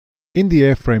In the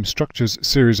Airframe Structures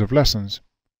series of lessons,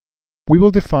 we will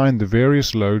define the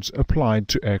various loads applied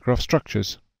to aircraft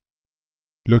structures,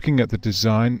 looking at the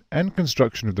design and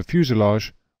construction of the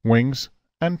fuselage, wings,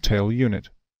 and tail unit.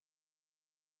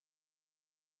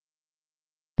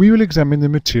 We will examine the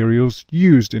materials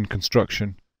used in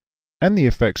construction and the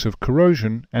effects of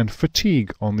corrosion and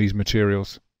fatigue on these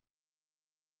materials.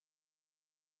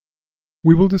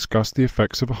 We will discuss the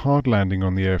effects of a hard landing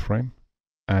on the airframe,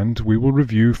 and we will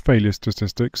review failure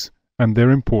statistics and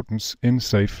their importance in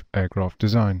safe aircraft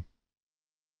design.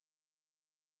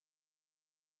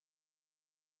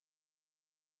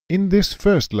 In this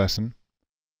first lesson,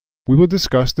 we will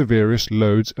discuss the various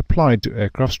loads applied to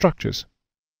aircraft structures,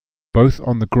 both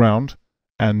on the ground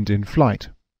and in flight.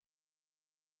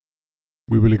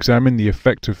 We will examine the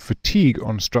effect of fatigue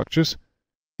on structures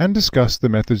and discuss the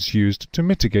methods used to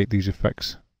mitigate these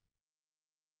effects.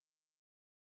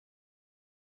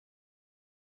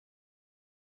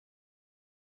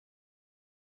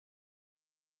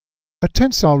 A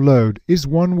tensile load is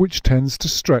one which tends to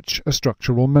stretch a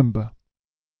structural member.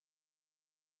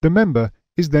 The member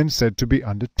is then said to be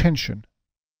under tension.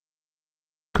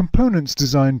 Components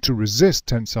designed to resist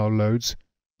tensile loads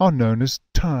are known as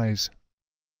ties.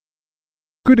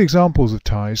 Good examples of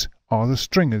ties are the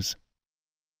stringers,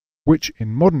 which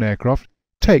in modern aircraft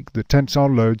take the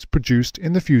tensile loads produced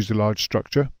in the fuselage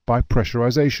structure by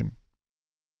pressurization.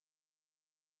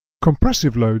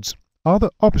 Compressive loads are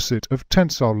the opposite of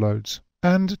tensile loads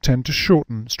and tend to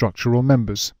shorten structural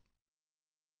members.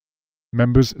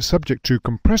 Members subject to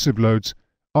compressive loads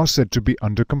are said to be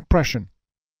under compression.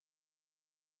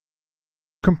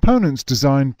 Components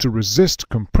designed to resist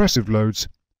compressive loads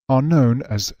are known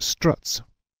as struts.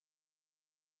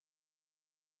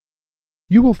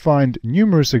 You will find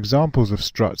numerous examples of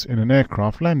struts in an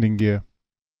aircraft landing gear,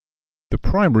 the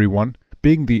primary one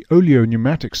being the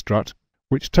oleopneumatic strut,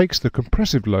 which takes the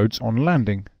compressive loads on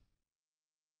landing.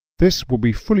 This will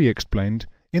be fully explained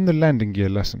in the landing gear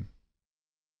lesson.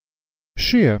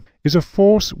 Shear is a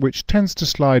force which tends to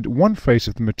slide one face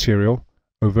of the material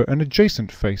over an adjacent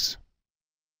face.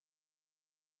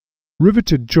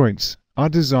 Riveted joints are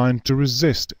designed to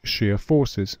resist shear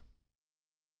forces.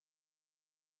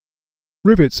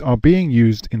 Rivets are being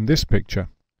used in this picture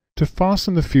to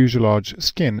fasten the fuselage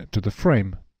skin to the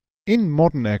frame. In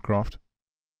modern aircraft,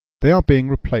 they are being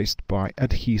replaced by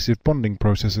adhesive bonding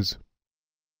processes.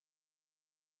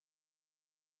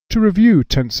 To review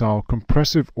tensile,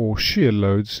 compressive or shear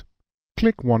loads,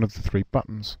 click one of the three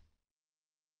buttons.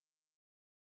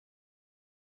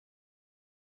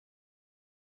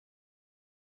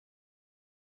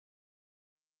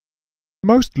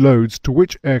 Most loads to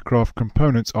which aircraft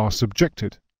components are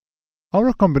subjected are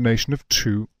a combination of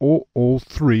two or all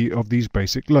three of these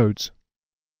basic loads.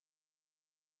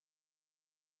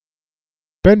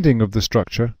 Bending of the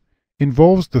structure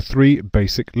involves the three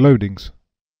basic loadings.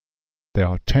 They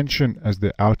are tension as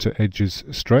the outer edges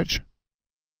stretch,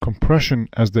 compression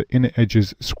as the inner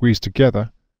edges squeeze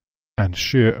together, and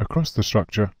shear across the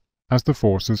structure as the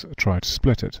forces try to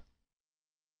split it.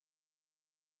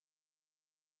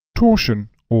 Torsion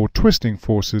or twisting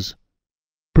forces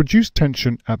produce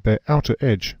tension at their outer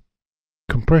edge,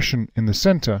 compression in the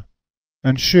center,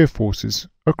 and shear forces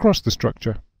across the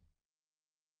structure.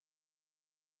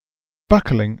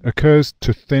 Buckling occurs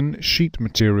to thin sheet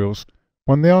materials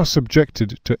when they are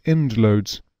subjected to end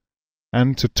loads,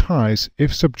 and to ties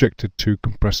if subjected to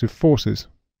compressive forces.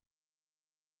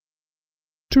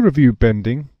 To review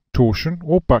bending, torsion,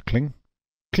 or buckling,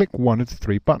 click one of the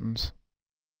three buttons.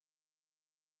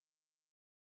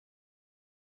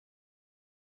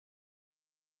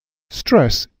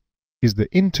 Stress is the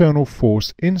internal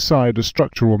force inside a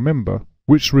structural member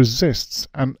which resists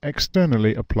an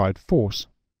externally applied force,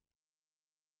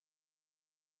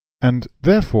 and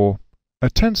therefore a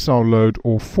tensile load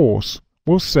or force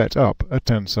will set up a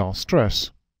tensile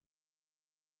stress,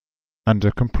 and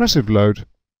a compressive load,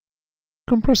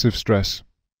 compressive stress.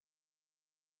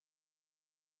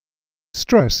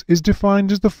 Stress is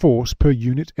defined as the force per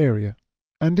unit area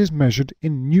and is measured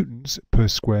in newtons per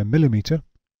square millimeter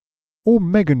or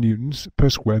meganewtons per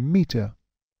square meter.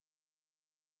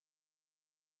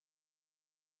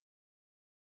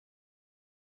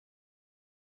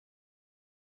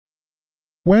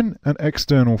 When an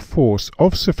external force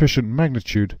of sufficient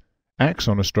magnitude acts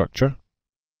on a structure,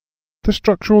 the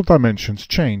structural dimensions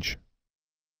change.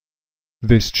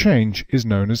 This change is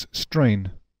known as strain.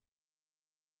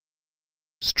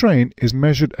 Strain is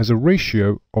measured as a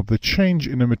ratio of the change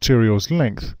in a material's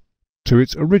length to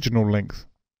its original length,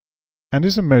 and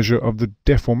is a measure of the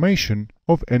deformation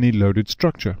of any loaded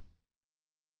structure.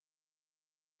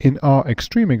 In our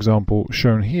extreme example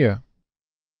shown here,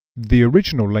 the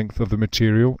original length of the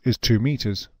material is 2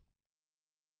 meters.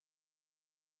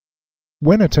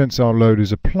 When a tensile load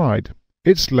is applied,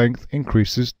 its length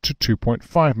increases to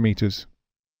 2.5 meters.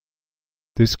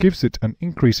 This gives it an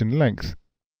increase in length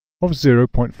of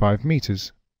 0.5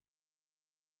 meters.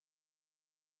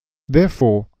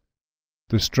 Therefore,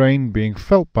 the strain being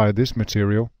felt by this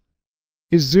material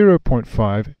is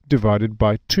 0.5 divided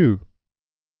by 2,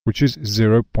 which is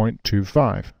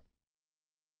 0.25.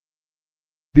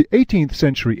 The 18th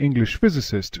century English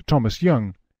physicist Thomas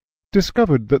Young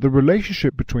discovered that the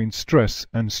relationship between stress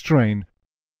and strain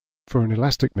for an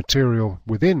elastic material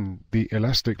within the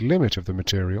elastic limit of the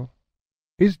material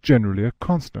is generally a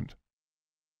constant.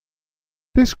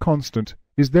 This constant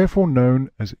is therefore known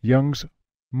as Young's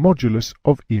modulus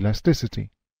of elasticity.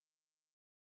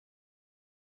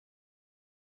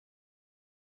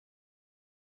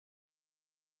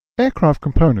 Aircraft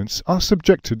components are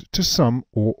subjected to some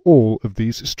or all of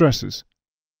these stresses,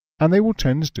 and they will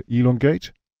tend to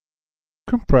elongate,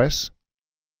 compress,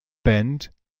 bend,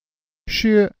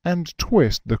 shear and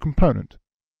twist the component.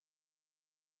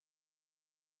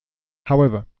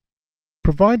 However,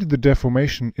 provided the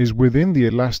deformation is within the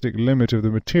elastic limit of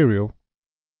the material,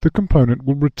 the component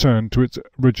will return to its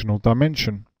original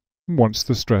dimension once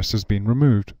the stress has been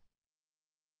removed.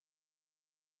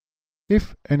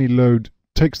 If any load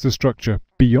takes the structure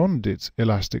beyond its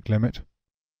elastic limit,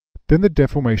 then the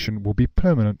deformation will be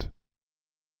permanent.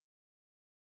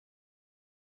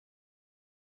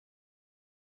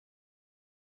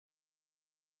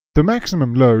 The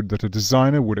maximum load that a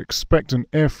designer would expect an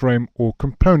airframe or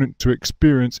component to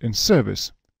experience in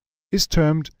service is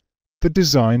termed the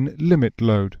design limit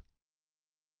load.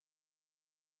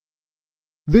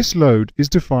 This load is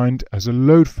defined as a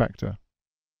load factor.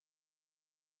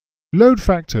 Load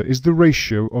factor is the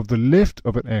ratio of the lift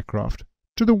of an aircraft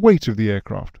to the weight of the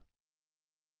aircraft.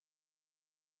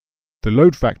 The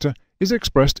load factor is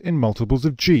expressed in multiples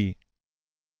of g.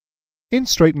 In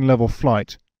straight and level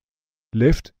flight,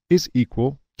 lift is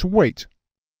equal to weight,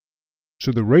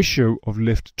 so the ratio of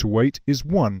lift to weight is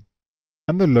 1,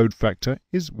 and the load factor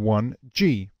is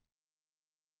 1g.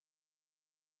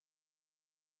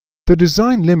 The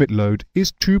design limit load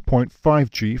is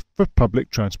 2.5g for public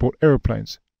transport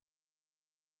aeroplanes.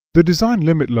 The design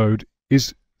limit load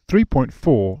is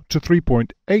 3.4 to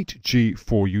 3.8g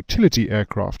for utility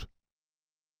aircraft,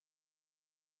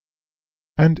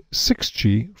 and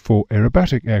 6g for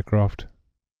aerobatic aircraft.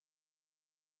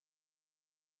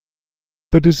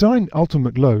 The design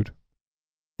ultimate load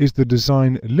is the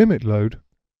design limit load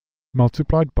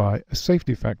multiplied by a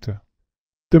safety factor.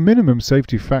 The minimum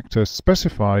safety factor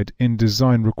specified in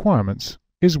design requirements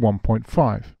is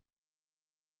 1.5.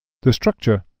 The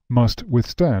structure must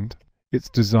withstand its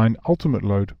design ultimate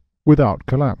load without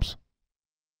collapse.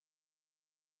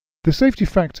 The safety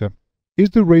factor is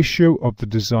the ratio of the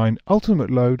design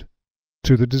ultimate load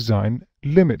to the design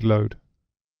limit load.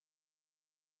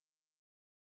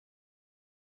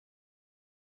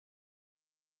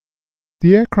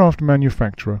 The aircraft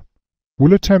manufacturer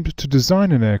will attempt to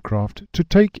design an aircraft to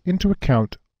take into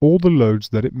account all the loads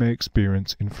that it may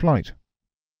experience in flight.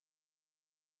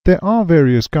 There are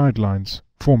various guidelines,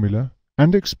 formula,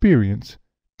 and experience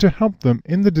to help them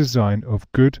in the design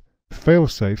of good,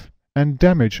 fail-safe, and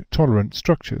damage-tolerant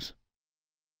structures.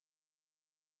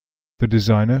 The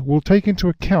designer will take into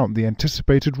account the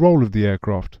anticipated role of the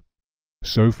aircraft.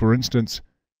 So, for instance,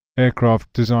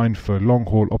 aircraft designed for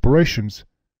long-haul operations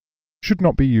should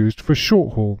not be used for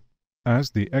short-haul,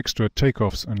 as the extra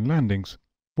takeoffs and landings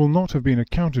will not have been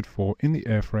accounted for in the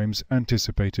airframe's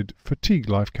anticipated fatigue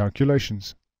life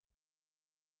calculations.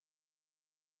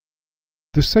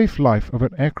 The safe life of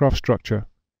an aircraft structure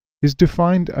is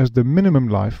defined as the minimum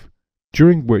life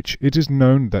during which it is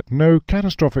known that no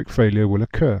catastrophic failure will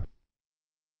occur.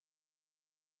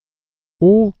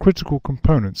 All critical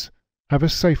components have a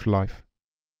safe life,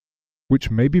 which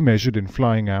may be measured in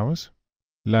flying hours,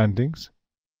 landings,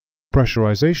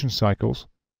 pressurization cycles,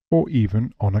 or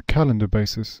even on a calendar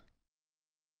basis.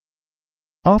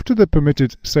 After the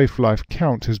permitted safe life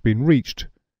count has been reached,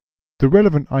 the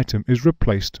relevant item is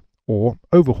replaced or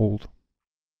overhauled.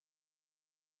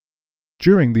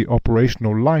 During the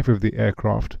operational life of the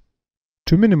aircraft,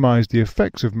 to minimize the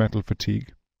effects of metal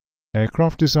fatigue,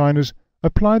 aircraft designers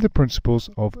apply the principles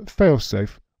of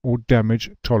fail-safe or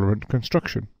damage-tolerant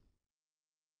construction.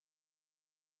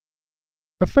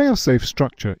 A fail-safe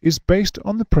structure is based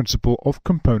on the principle of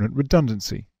component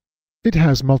redundancy. It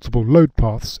has multiple load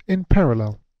paths in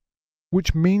parallel,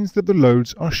 which means that the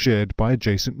loads are shared by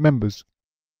adjacent members.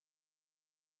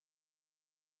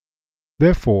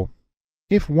 Therefore,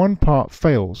 if one part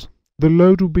fails, the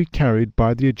load will be carried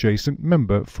by the adjacent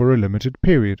member for a limited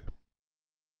period.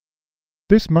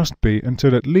 This must be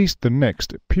until at least the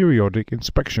next periodic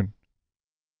inspection.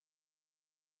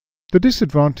 The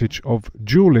disadvantage of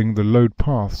dualing the load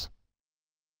paths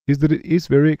is that it is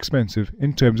very expensive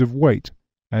in terms of weight,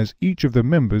 as each of the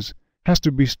members has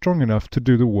to be strong enough to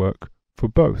do the work for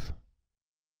both.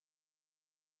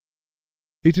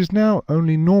 It is now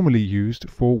only normally used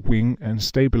for wing and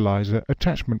stabilizer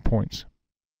attachment points.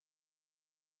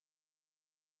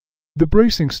 The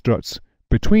bracing struts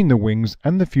between the wings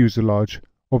and the fuselage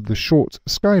of the short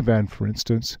Skyvan, for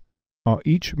instance, are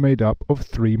each made up of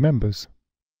 3 members.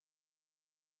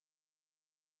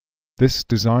 This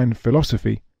design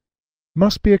philosophy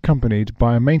must be accompanied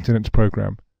by a maintenance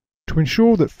program to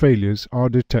ensure that failures are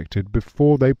detected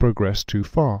before they progress too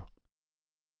far.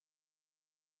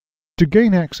 To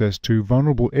gain access to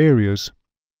vulnerable areas,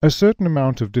 a certain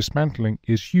amount of dismantling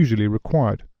is usually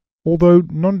required, although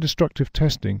non-destructive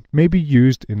testing may be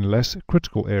used in less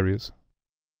critical areas.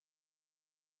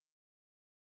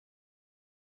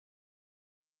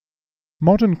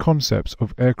 Modern concepts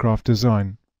of aircraft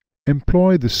design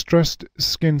employ the stressed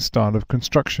skin style of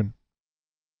construction,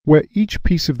 where each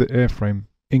piece of the airframe,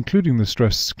 including the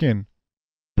stressed skin,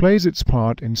 plays its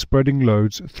part in spreading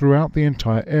loads throughout the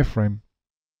entire airframe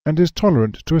and is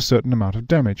tolerant to a certain amount of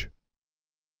damage.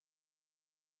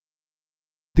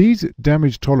 These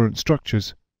damage-tolerant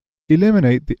structures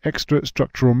eliminate the extra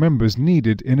structural members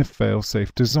needed in a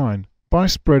fail-safe design by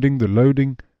spreading the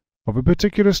loading of a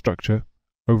particular structure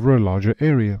over a larger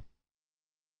area.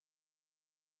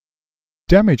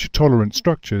 Damage-tolerant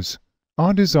structures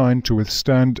are designed to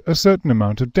withstand a certain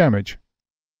amount of damage,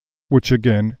 which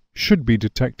again should be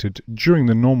detected during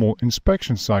the normal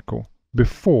inspection cycle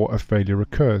before a failure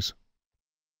occurs.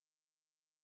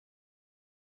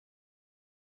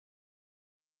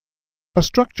 A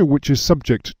structure which is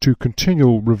subject to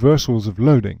continual reversals of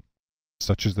loading,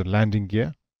 such as the landing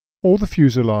gear or the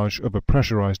fuselage of a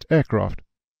pressurized aircraft,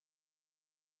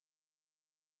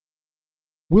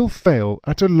 will fail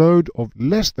at a load of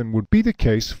less than would be the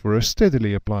case for a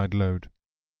steadily applied load.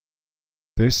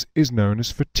 This is known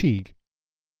as fatigue.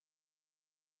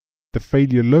 The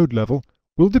failure load level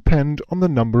will depend on the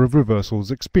number of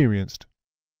reversals experienced.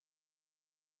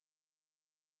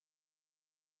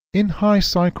 In high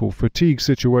cycle fatigue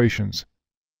situations,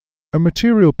 a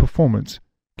material performance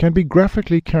can be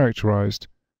graphically characterized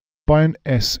by an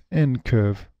SN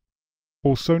curve,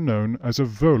 also known as a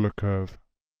Wöhler curve.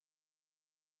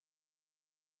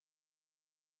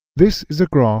 This is a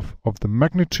graph of the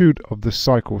magnitude of the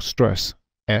cycle stress,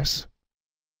 S,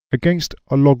 against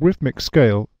a logarithmic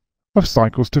scale of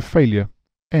cycles to failure,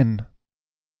 N.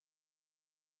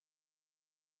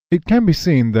 It can be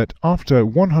seen that after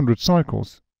 100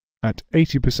 cycles, at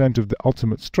 80% of the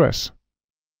ultimate stress,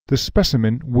 the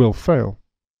specimen will fail.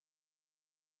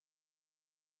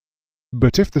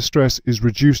 But if the stress is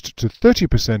reduced to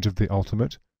 30% of the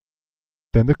ultimate,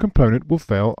 then the component will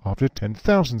fail after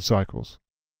 10,000 cycles.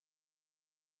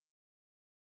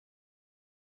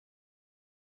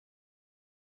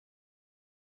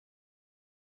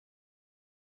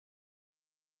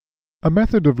 A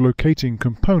method of locating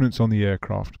components on the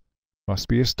aircraft must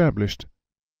be established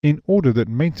in order that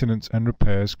maintenance and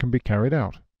repairs can be carried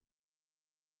out.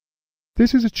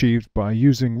 This is achieved by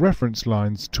using reference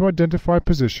lines to identify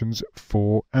positions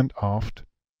fore and aft,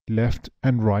 left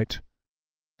and right,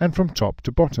 and from top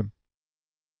to bottom.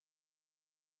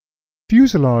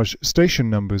 Fuselage station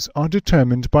numbers are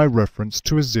determined by reference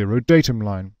to a zero datum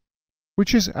line,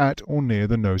 which is at or near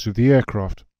the nose of the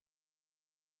aircraft.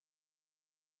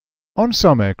 On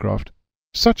some aircraft,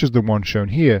 such as the one shown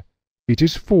here, it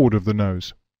is forward of the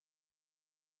nose.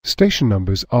 Station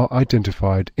numbers are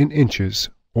identified in inches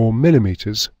or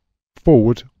millimeters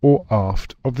forward or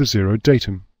aft of the zero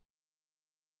datum.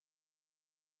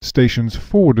 Stations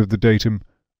forward of the datum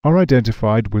are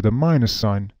identified with a minus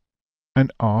sign,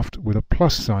 and aft with a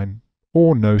plus sign,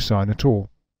 or no sign at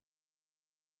all.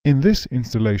 In this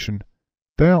installation,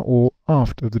 they are all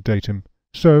aft of the datum,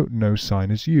 so no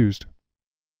sign is used.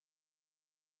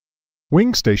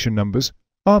 Wing station numbers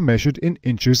are measured in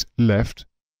inches left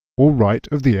or right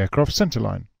of the aircraft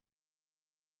centerline.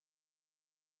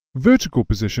 Vertical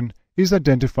position is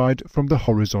identified from the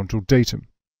horizontal datum.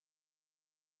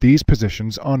 These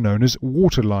positions are known as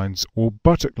waterlines or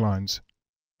buttock lines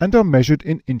and are measured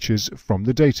in inches from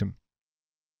the datum.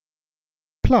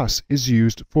 Plus is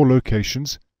used for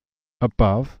locations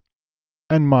above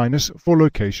and minus for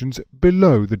locations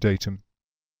below the datum.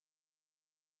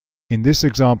 In this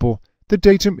example, the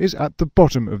datum is at the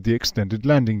bottom of the extended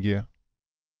landing gear.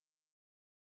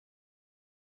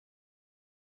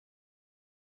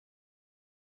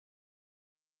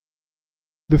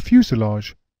 The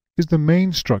fuselage is the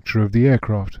main structure of the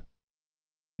aircraft.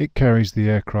 It carries the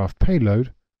aircraft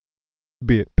payload,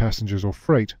 be it passengers or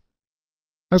freight,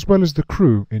 as well as the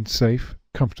crew in safe,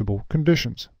 comfortable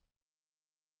conditions.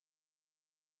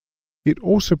 It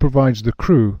also provides the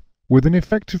crew with an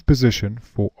effective position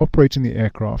for operating the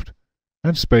aircraft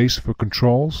and space for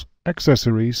controls,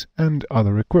 accessories, and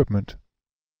other equipment.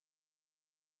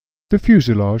 The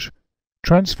fuselage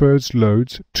transfers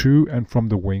loads to and from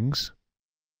the wings,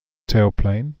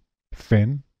 tailplane,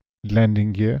 fin,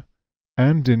 landing gear,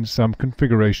 and in some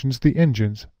configurations the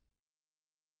engines.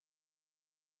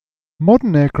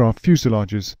 Modern aircraft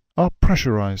fuselages are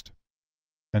pressurized,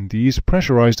 and these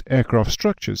pressurized aircraft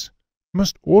structures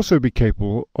must also be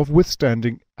capable of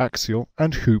withstanding axial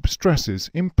and hoop stresses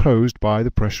imposed by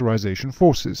the pressurization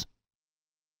forces.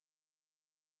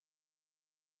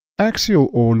 Axial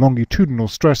or longitudinal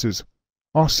stresses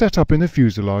are set up in the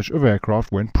fuselage of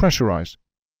aircraft when pressurized,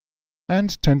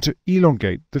 and tend to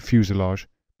elongate the fuselage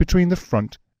between the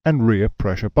front and rear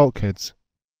pressure bulkheads.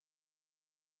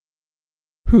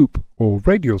 Hoop or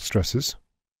radial stresses,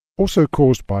 also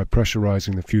caused by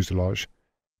pressurizing the fuselage,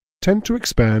 tend to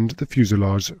expand the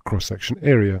fuselage cross-section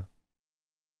area.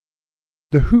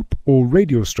 The hoop or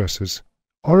radial stresses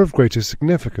are of greater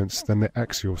significance than the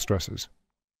axial stresses.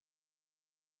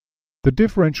 The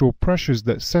differential pressures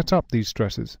that set up these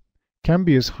stresses can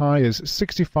be as high as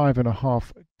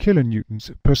 65.5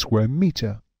 kilonewtons per square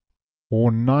meter,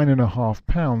 or 9.5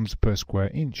 pounds per square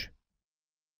inch.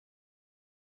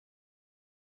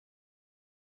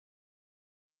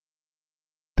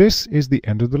 This is the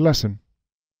end of the lesson.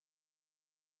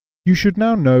 You should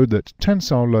now know that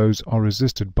tensile loads are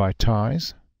resisted by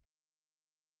ties,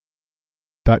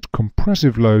 that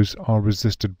compressive loads are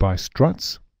resisted by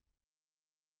struts,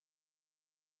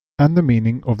 and the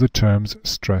meaning of the terms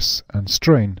stress and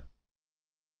strain.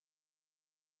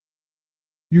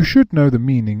 You should know the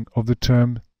meaning of the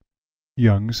term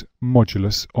Young's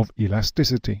modulus of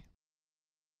elasticity.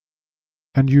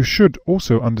 And you should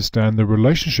also understand the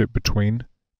relationship between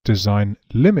design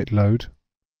limit load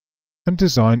and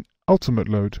design ultimate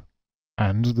load,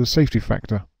 and the safety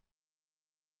factor.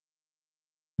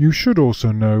 You should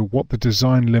also know what the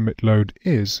design limit load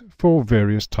is for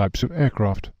various types of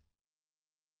aircraft.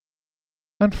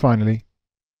 And finally,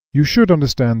 you should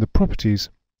understand the properties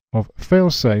of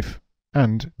fail-safe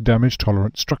and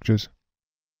damage-tolerant structures.